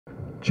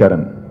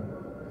Charan.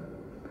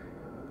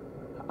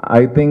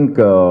 I think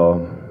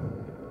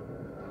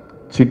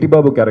Chitti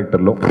Babu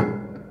క్యారెక్టర్లో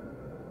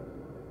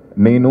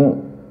నేను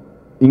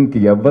ఇంక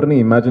ఎవరిని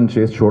ఇమాజిన్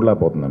చేసి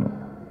చూడలేకపోతున్నాను.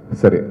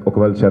 సరే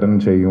ఒకవేళ చరణ్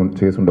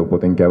చేసి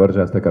ఉండకపోతే ఇంకెవరు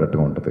చేస్తే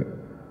కరెక్ట్గా ఉంటుంది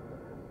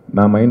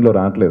నా మైండ్లో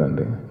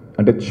రావట్లేదండి.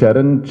 అంటే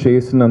చరణ్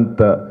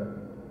చేసినంత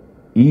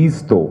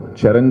ఈజ్తో,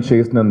 చరణ్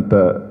చేసినంత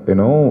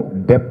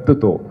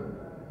డెప్త్తో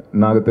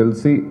నాకు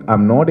తెలిసి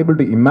I'm not able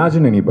to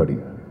imagine anybody.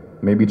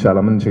 Maybe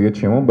చాలామంది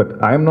చేయొచ్చేమో, but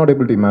I'm not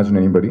able to imagine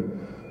anybody.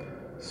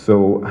 So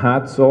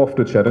hats off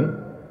to Charan.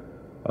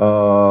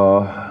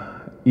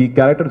 ఈ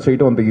క్యారెక్టర్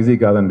చేయటం అంత ఈజీ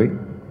కాదండి.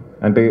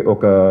 అంటే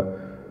ఒక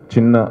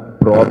చిన్న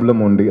ప్రాబ్లం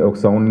ఉండి, ఒక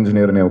సౌండ్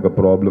ఇంజనీర్ అనే ఒక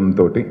ప్రాబ్లం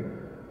తోటి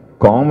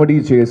కామెడీ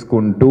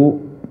చేసుకుంటూ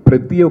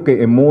ప్రతి ఒక్క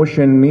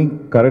ఎమోషన్ని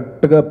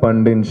కరెక్ట్గా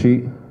పండించి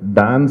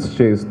డాన్స్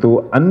చేస్తూ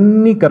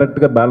అన్నీ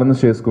కరెక్ట్గా బ్యాలెన్స్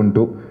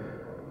చేసుకుంటూ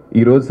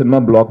ఈరోజు సినిమా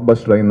బ్లాక్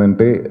బస్టర్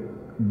అయిందంటే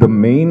the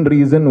main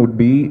reason would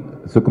be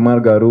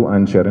Sukumar గారు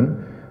and Charan.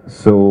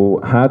 So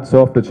hats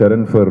off to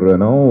Charan for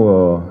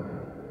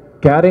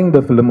carrying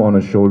the film on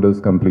his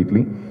shoulders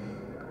completely.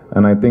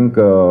 And I think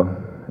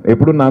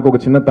ఎప్పుడు నాకు ఒక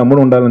చిన్న తమ్ముడు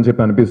ఉండాలని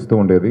చెప్పి అనిపిస్తూ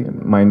ఉండేది.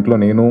 మా ఇంట్లో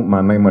నేను మా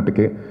అన్నయ్య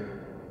మట్టుకే.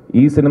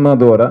 ఈ సినిమా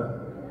ద్వారా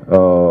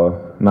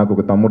నాకు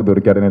ఒక తమ్ముడు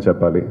దొరికారనే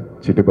చెప్పాలి,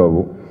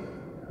 చిట్టిబాబు.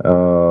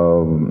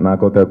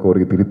 నాకైతే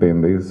కోరిక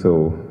తీరిపోయింది. So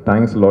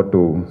thanks lot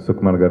to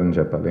Sukumar గారు అని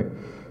చెప్పాలి.